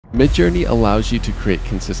Midjourney allows you to create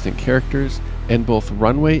consistent characters, and both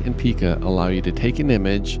Runway and Pika allow you to take an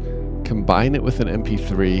image, combine it with an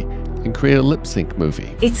MP3, and create a lip sync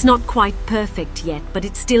movie. It's not quite perfect yet, but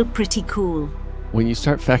it's still pretty cool. When you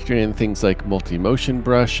start factoring in things like multi-motion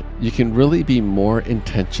brush, you can really be more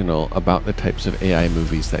intentional about the types of AI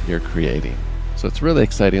movies that you're creating. So it's really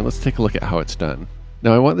exciting. Let's take a look at how it's done.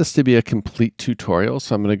 Now I want this to be a complete tutorial,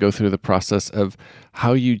 so I'm going to go through the process of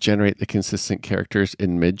how you generate the consistent characters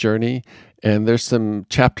in Midjourney. And there's some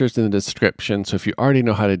chapters in the description, so if you already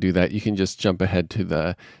know how to do that, you can just jump ahead to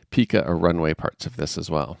the Pika or Runway parts of this as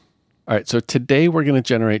well. All right, so today we're going to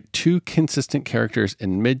generate 2 consistent characters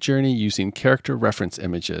in Midjourney using character reference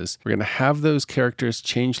images. We're going to have those characters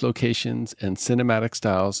change locations and cinematic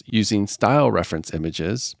styles using style reference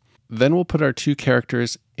images. Then we'll put our 2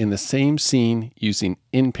 characters in the same scene using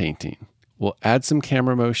Inpainting. We'll add some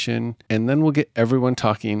camera motion, and then we'll get everyone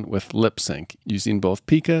talking with lip sync using both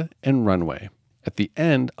Pika and Runway. At the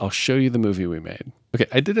end, I'll show you the movie we made. Okay,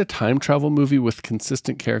 I did a time travel movie with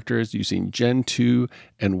consistent characters using Gen-2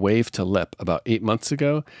 and Wav2Lip about 8 months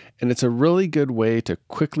ago, and it's a really good way to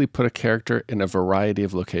quickly put a character in a variety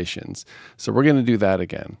of locations. So we're going to do that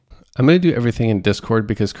again. I'm going to do everything in Discord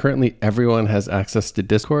because currently everyone has access to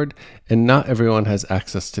Discord and not everyone has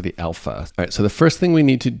access to the alpha. All right, so the first thing we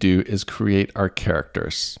need to do is create our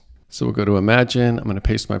characters. So we'll go to Imagine. I'm going to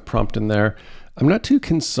paste my prompt in there. I'm not too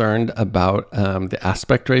concerned about the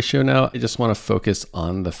aspect ratio now. I just want to focus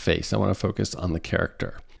on the face. I want to focus on the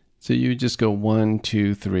character. So you just go 1,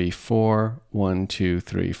 2, 3, 4, 1, 2,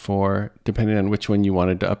 3, 4, depending on which one you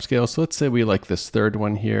wanted to upscale. So let's say we like this third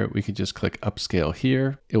one here. We could just click upscale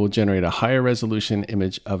here. It will generate a higher resolution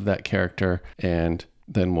image of that character. And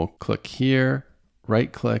then we'll click here,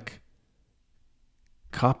 right click,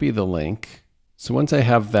 copy the link. So once I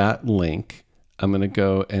have that link, I'm going to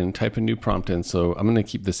go and type a new prompt in. So I'm going to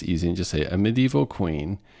keep this easy and just say a medieval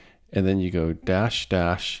queen. And then you go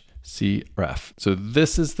 -- sref. So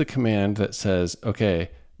this is the command that says,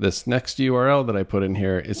 okay, this next URL that I put in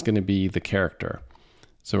here is going to be the character.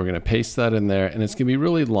 So we're going to paste that in there, and it's going to be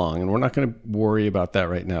really long, and we're not going to worry about that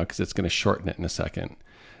right now because it's going to shorten it in a second.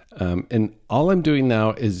 And all I'm doing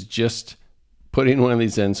now is just putting one of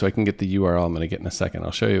these in so I can get the URL I'm going to get in a second.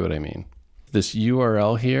 I'll show you what I mean. This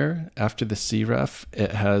URL here, after the sref,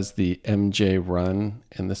 it has the MJ run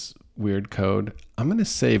and this weird code. I'm going to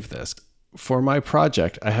save this. For my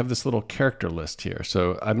project, I have this little character list here.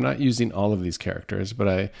 So I'm not using all of these characters, but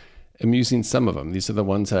I am using some of them. These are the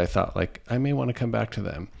ones that I thought like, I may want to come back to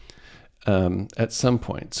them at some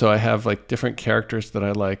point. So I have like different characters that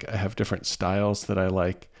I like. I have different styles that I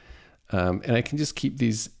like. And I can just keep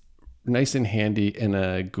these nice and handy in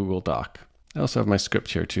a Google Doc. I also have my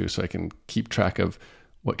script here too, so I can keep track of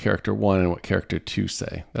what character 1 and what character 2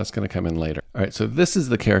 say. That's going to come in later. All right, so this is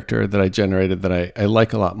the character that I generated that I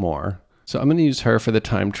like a lot more. So I'm going to use her for the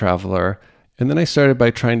time traveler. And then I started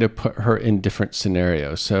by trying to put her in different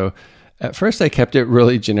scenarios. So at first I kept it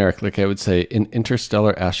really generic, like I would say an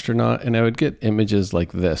interstellar astronaut, and I would get images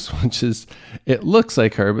like this, which is, it looks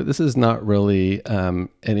like her, but this is not really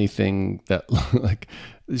anything that like,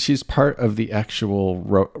 she's part of the actual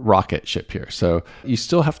rocket ship here. So you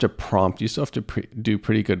still have to prompt, you still have to do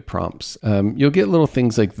pretty good prompts. You'll get little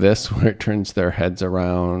things like this where it turns their heads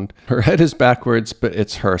around. Her head is backwards, but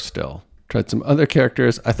it's her still. Tried some other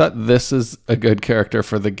characters. I thought this is a good character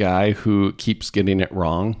for the guy who keeps getting it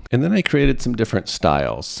wrong. And then I created some different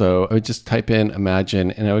styles. So I would just type in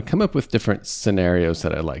Imagine and I would come up with different scenarios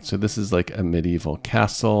that I liked. So this is like a medieval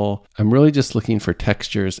castle. I'm really just looking for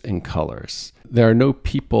textures and colors. There are no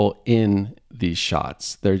people in these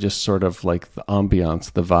shots. They're just sort of like the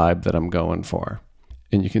ambiance, the vibe that I'm going for.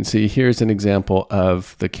 And you can see here's an example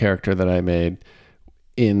of the character that I made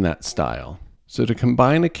in that style. So to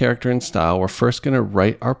combine a character and style, we're first going to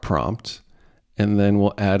write our prompt, and then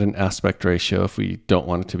we'll add an aspect ratio if we don't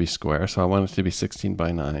want it to be square. So I want it to be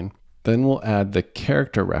 16:9. Then we'll add the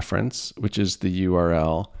character reference, which is the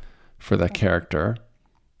URL for that character.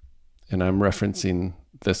 And I'm referencing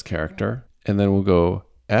this character. And then we'll go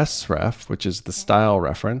sref, which is the style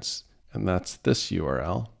reference, and that's this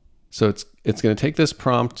URL. So it's going to take this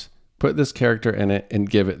prompt, put this character in it, and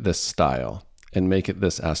give it this style, and make it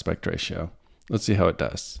this aspect ratio. Let's see how it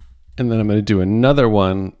does. And then I'm going to do another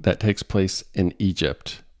one that takes place in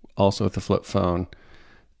Egypt, also with the flip phone.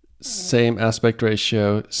 Same aspect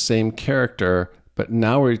ratio, same character, but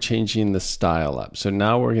now we're changing the style up. So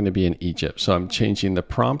now we're going to be in Egypt. So I'm changing the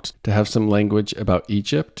prompt to have some language about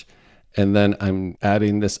Egypt, and then I'm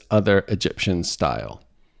adding this other Egyptian style.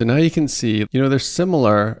 So now you can see, they're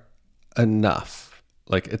similar enough.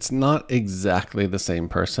 Like it's not exactly the same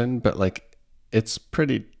person, but like it's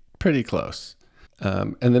pretty pretty close.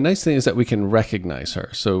 And the nice thing is that we can recognize her.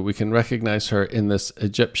 So we can recognize her in this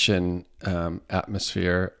Egyptian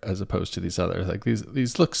atmosphere as opposed to these others. Like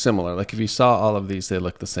these look similar. Like if you saw all of these, they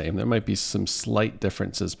look the same. There might be some slight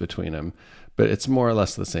differences between them, but it's more or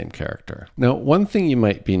less the same character. Now, one thing you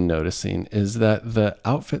might be noticing is that the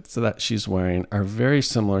outfits that she's wearing are very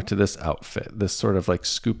similar to this outfit, this sort of like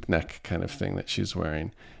scoop neck kind of thing that she's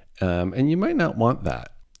wearing. And you might not want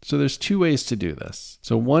that. So there's two ways to do this.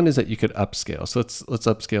 So one is that you could upscale. So let's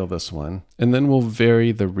upscale this one, and then we'll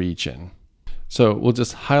vary the region. So we'll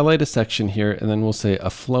just highlight a section here, and then we'll say a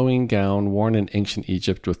flowing gown worn in ancient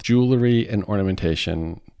Egypt with jewelry and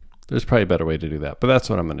ornamentation. There's probably a better way to do that, but that's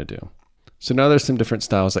what I'm going to do. So now there's some different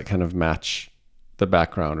styles that kind of match the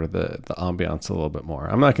background or the ambiance a little bit more.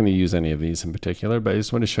 I'm not going to use any of these in particular, but I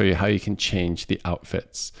just want to show you how you can change the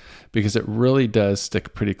outfits, because it really does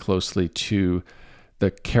stick pretty closely to the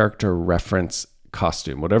character reference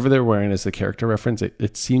costume. Whatever they're wearing as the character reference,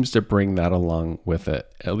 it seems to bring that along with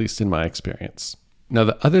it, at least in my experience. Now,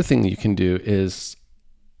 the other thing you can do is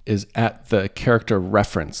at the character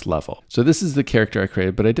reference level. So this is the character I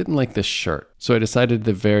created, but I didn't like this shirt. So I decided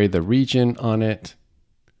to vary the region on it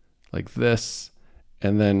like this,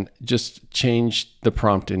 and then just change the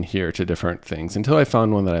prompt in here to different things until I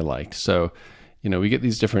found one that I liked. So, you know, we get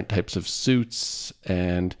these different types of suits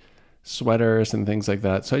and sweaters and things like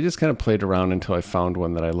that. So I just kind of played around until I found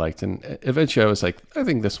one that I liked. And eventually I was like, I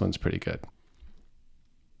think this one's pretty good.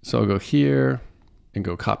 So I'll go here and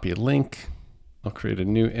go copy a link. I'll create a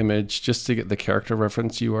new image just to get the character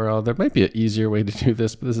reference URL. There might be an easier way to do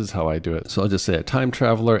this, but this is how I do it. So I'll just say a time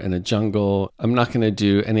traveler in a jungle. I'm not going to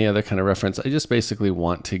do any other kind of reference. I just basically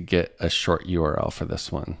want to get a short URL for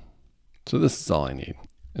this one. So this is all I need.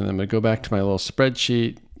 And I'm going to go back to my little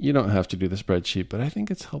spreadsheet. You don't have to do the spreadsheet, but I think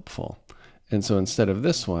it's helpful. And so instead of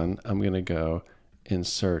this one, I'm going to go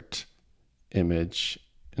insert image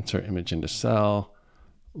into cell,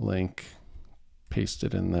 link, paste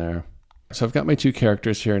it in there. So I've got my two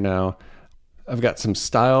characters here now. I've got some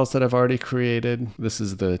styles that I've already created. This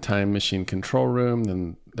is the time machine control room.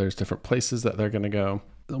 Then there's different places that they're going to go.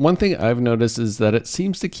 One thing I've noticed is that it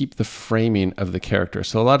seems to keep the framing of the character.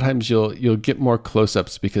 So a lot of times you'll get more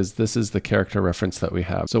close-ups because this is the character reference that we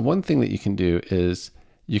have. So one thing that you can do is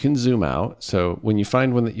you can zoom out. So when you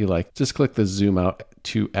find one that you like, just click the zoom out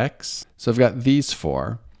 2x. So I've got these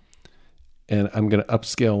four, and I'm going to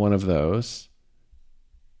upscale one of those.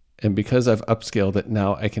 And because I've upscaled it,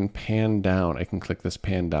 now I can pan down. I can click this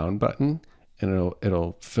pan down button, and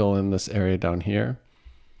it'll fill in this area down here.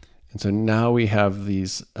 And so now we have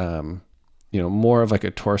these, more of like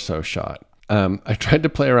a torso shot. I tried to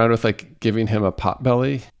play around with like giving him a pot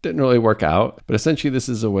belly. Didn't really work out, but essentially this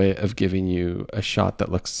is a way of giving you a shot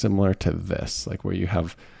that looks similar to this, like where you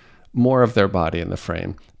have more of their body in the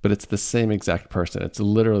frame, but it's the same exact person. It's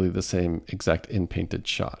literally the same exact in-painted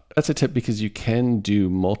shot. That's a tip because you can do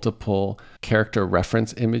multiple character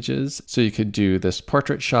reference images. So you could do this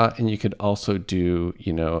portrait shot, and you could also do,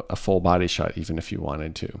 a full body shot even if you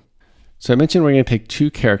wanted to. So I mentioned we're going to take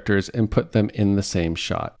two characters and put them in the same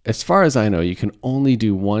shot. As far as I know, you can only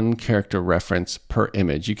do one character reference per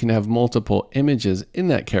image. You can have multiple images in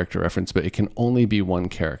that character reference, but it can only be one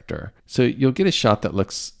character. So you'll get a shot that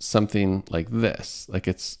looks something like this, like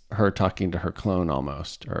it's her talking to her clone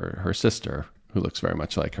almost, or her sister, who looks very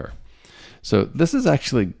much like her. So this is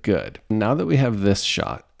actually good. Now that we have this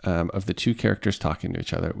shot of the two characters talking to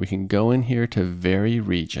each other, we can go in here to vary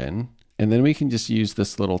region. And then we can just use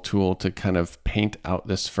this little tool to kind of paint out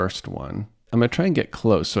this first one. I'm going to try and get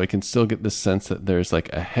close so I can still get the sense that there's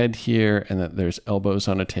like a head here and that there's elbows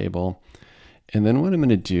on a table. And then what I'm going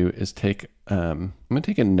to do is I'm going to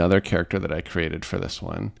take another character that I created for this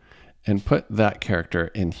one and put that character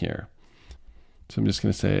in here. So I'm just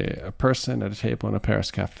going to say a person at a table in a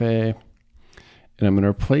Paris cafe. And I'm going to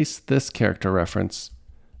replace this character reference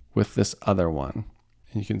with this other one.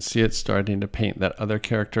 And you can see it starting to paint that other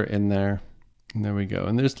character in there. And there we go.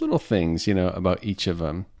 And there's little things, about each of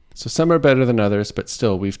them. So some are better than others, but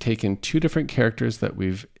still we've taken two different characters that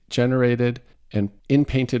we've generated and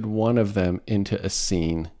in-painted one of them into a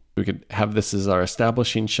scene. We could have this as our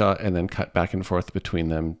establishing shot and then cut back and forth between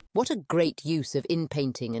them. What a great use of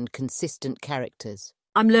in-painting and consistent characters.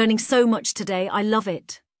 I'm learning so much today. I love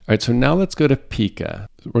it. All right, so now let's go to Pika.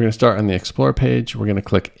 We're going to start on the Explore page. We're going to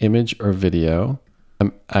click Image or Video.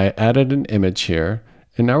 I added an image here,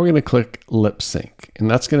 and now we're going to click Lip Sync, and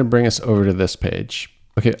that's going to bring us over to this page.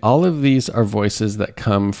 Okay, all of these are voices that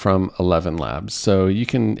come from 11 Labs. So you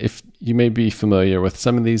can, if you may be familiar with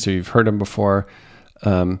some of these or you've heard them before,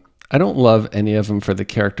 I don't love any of them for the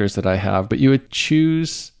characters that I have, but you would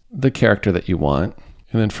choose the character that you want,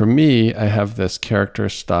 And then for me, I have this character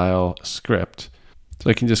style script. So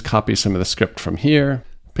I can just copy some of the script from here,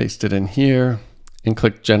 paste it in here, and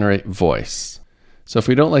click Generate Voice. So if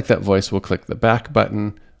we don't like that voice, we'll click the back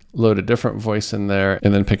button, load a different voice in there,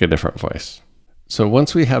 and then pick a different voice. So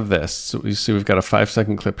once we have this, so we see we've got a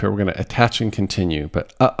 5-second clip here, we're going to attach and continue.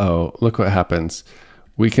 But uh-oh, look what happens.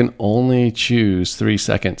 We can only choose 3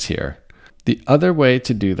 seconds here. The other way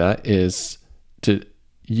to do that is to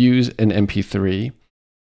use an MP3.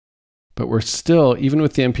 But we're still, even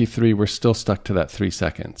with the MP3, we're still stuck to that 3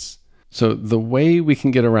 seconds. So the way we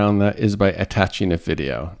can get around that is by attaching a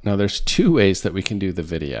video. Now there's 2 ways that we can do the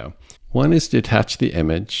video. One is to attach the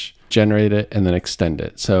image, generate it, and then extend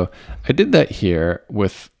it. So I did that here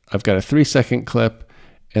with, I've got a 3-second clip,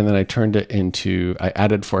 and then I turned it into, I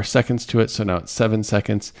added 4 seconds to it, so now it's 7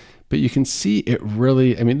 seconds. But you can see it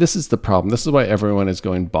really, I mean, this is the problem. This is why everyone is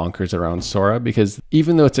going bonkers around Sora, because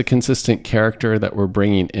even though it's a consistent character that we're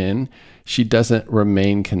bringing in, she doesn't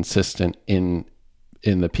remain consistent in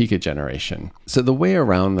the Pika generation. So the way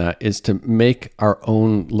around that is to make our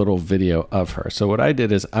own little video of her. So what I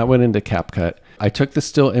did is I went into CapCut, I took the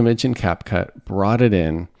still image in CapCut, brought it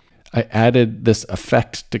in, I added this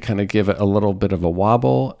effect to kind of give it a little bit of a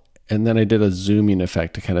wobble, and then I did a zooming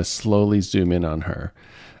effect to kind of slowly zoom in on her.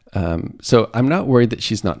 So I'm not worried that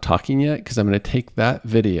she's not talking yet, because I'm going to take that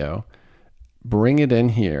video, bring it in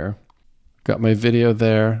here, got my video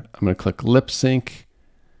there, I'm going to click lip sync,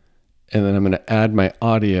 and then I'm going to add my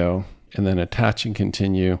audio, and then attach and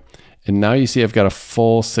continue. And now you see I've got a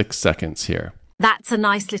full 6 seconds here. That's a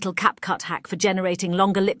nice little CapCut hack for generating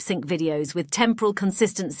longer lip sync videos with temporal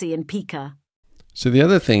consistency in Pika. So the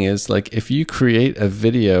other thing is, like, if you create a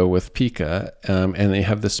video with Pika and they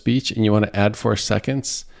have the speech and you want to add 4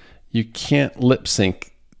 seconds, you can't lip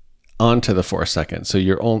sync onto the 4 seconds. So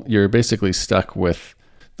you're basically stuck with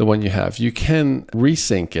the one you have. You can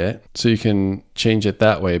resync it, so you can change it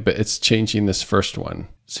that way, but it's changing this first one.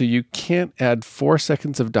 So you can't add 4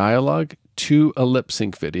 seconds of dialogue to a lip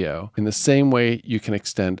sync video in the same way you can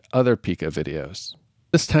extend other Pika videos.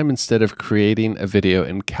 This time, instead of creating a video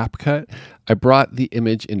in CapCut, I brought the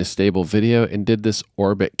image into stable video and did this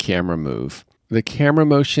orbit camera move. The camera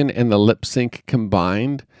motion and the lip sync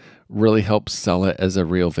combined really helps sell it as a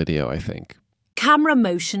real video, I think. Camera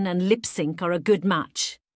motion and lip sync are a good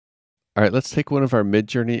match. All right, let's take one of our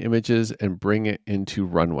Midjourney images and bring it into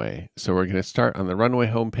Runway. So we're going to start on the Runway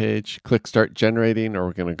homepage, click Start Generating, or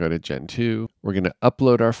we're going to go to Gen-2. We're going to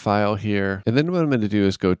upload our file here. And then what I'm going to do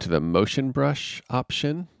is go to the Motion Brush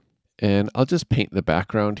option. And I'll just paint the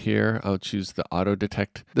background here. I'll choose the Auto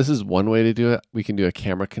Detect. This is one way to do it. We can do a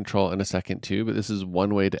camera control in a second too, but this is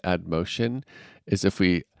one way to add motion, is if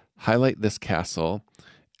we highlight this castle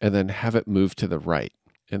and then have it move to the right.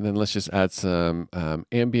 And then let's just add some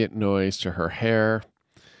ambient noise to her hair.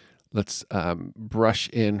 Let's brush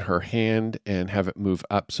in her hand and have it move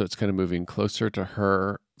up so it's kind of moving closer to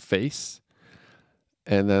her face.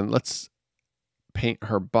 And then let's paint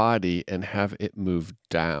her body and have it move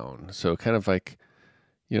down. So kind of like,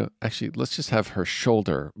 actually, let's just have her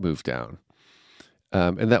shoulder move down.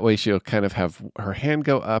 And that way she'll kind of have her hand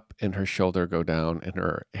go up and her shoulder go down, and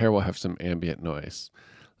her hair will have some ambient noise.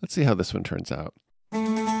 Let's see how this one turns out.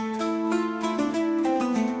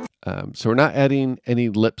 So we're not adding any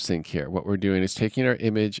lip sync here. What we're doing is taking our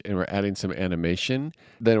image and we're adding some animation.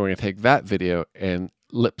 Then we're going to take that video and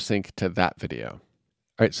lip sync to that video.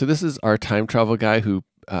 All right, so this is our time travel guy who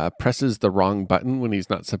presses the wrong button when he's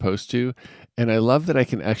not supposed to. And I love that I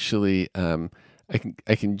can actually,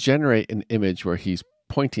 I can generate an image where he's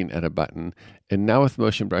pointing at a button. And now with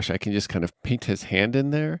Motion Brush, I can just kind of paint his hand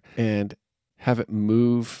in there and have it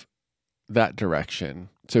move that direction.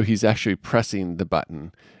 So he's actually pressing the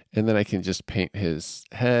button. And then I can just paint his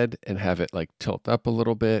head and have it like tilt up a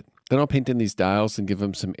little bit. Then I'll paint in these dials and give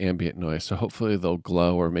them some ambient noise. So hopefully they'll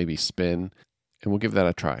glow or maybe spin, and we'll give that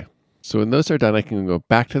a try. So when those are done, I can go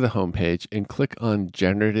back to the home page and click on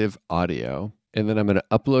Generative Audio. And then I'm going to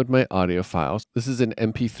upload my audio files. This is an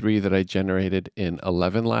MP3 that I generated in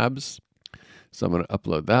 11 Labs. So I'm going to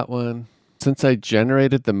upload that one. Since I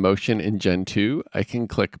generated the motion in Gen-2, I can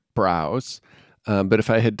click Browse. But if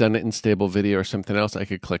I had done it in stable video or something else, I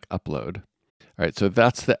could click Upload. All right, so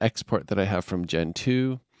that's the export that I have from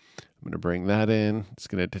Gen-2. I'm going to bring that in. It's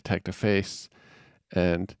going to detect a face.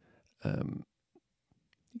 And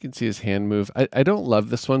you can see his hand move. I don't love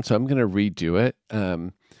this one, so I'm going to redo it.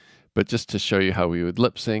 But just to show you how we would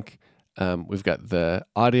lip sync, we've got the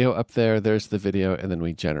audio up there, there's the video, and then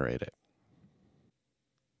we generate it.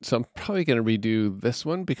 So I'm probably going to redo this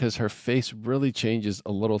one because her face really changes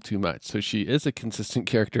a little too much. So she is a consistent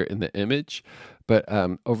character in the image, but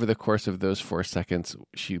over the course of those 4 seconds,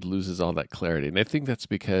 she loses all that clarity. And I think that's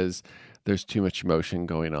because there's too much motion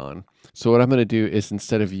going on. So what I'm going to do is,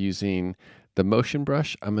 instead of using the motion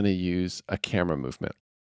brush, I'm going to use a camera movement.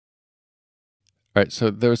 All right, so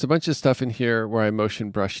there's a bunch of stuff in here where I motion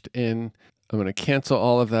brushed in. I'm going to cancel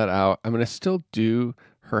all of that out. I'm going to still do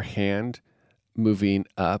her hand moving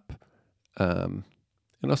up, and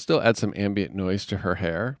I'll still add some ambient noise to her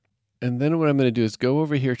hair. And then what I'm going to do is go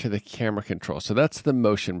over here to the camera control. So that's the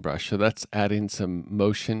motion brush. So that's adding some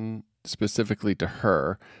motion specifically to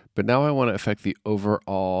her. But now I want to affect the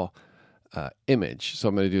overall image. So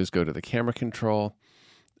what I'm going to do is go to the camera control,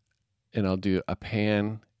 and I'll do a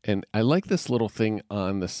pan. And I like this little thing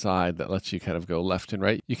on the side that lets you kind of go left and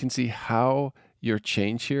right. You can see how your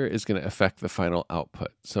change here is going to affect the final output.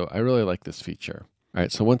 So I really like this feature. All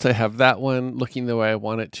right, so once I have that one looking the way I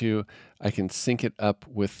want it to, I can sync it up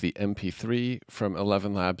with the MP3 from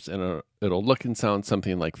 11 Labs, and it'll look and sound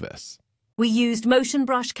something like this. We used motion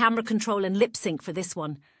brush, camera control, and lip sync for this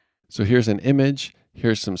one. So here's an image.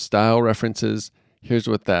 Here's some style references. Here's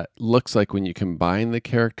what that looks like when you combine the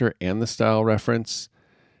character and the style reference.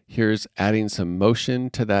 Here's adding some motion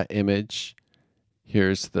to that image.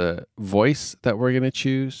 Here's the voice that we're going to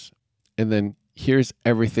choose. And then here's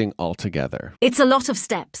everything all together. It's a lot of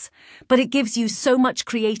steps, but it gives you so much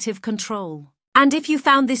creative control. And if you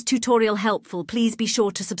found this tutorial helpful, please be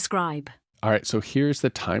sure to subscribe. All right, so here's the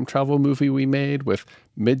time travel movie we made with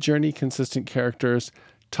Midjourney consistent characters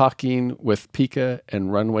talking with Pika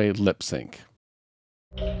and Runway Lip Sync.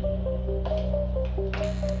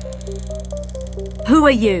 Who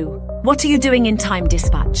are you? What are you doing in Time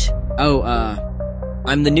Dispatch? Oh,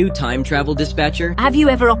 I'm the new time travel dispatcher. Have you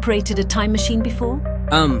ever operated a time machine before?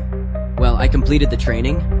 Well, I completed the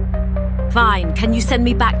training. Fine. Can you send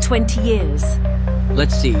me back 20 years?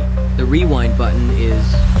 Let's see. The rewind button is...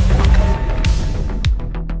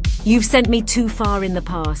 You've sent me too far in the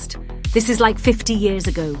past. This is like 50 years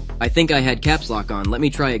ago. I think I had caps lock on. Let me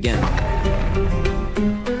try again.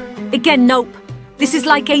 Again, nope. This is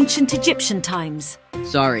like ancient Egyptian times.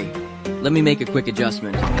 Sorry. Let me make a quick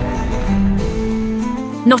adjustment.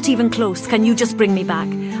 Not even close. Can you just bring me back?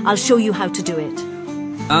 I'll show you how to do it.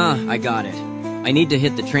 Ah, I got it. I need to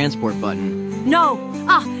hit the transport button. No!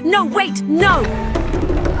 No, wait, no!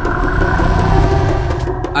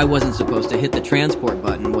 I wasn't supposed to hit the transport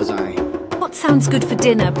button, was I? What sounds good for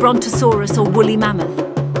dinner, brontosaurus or woolly mammoth?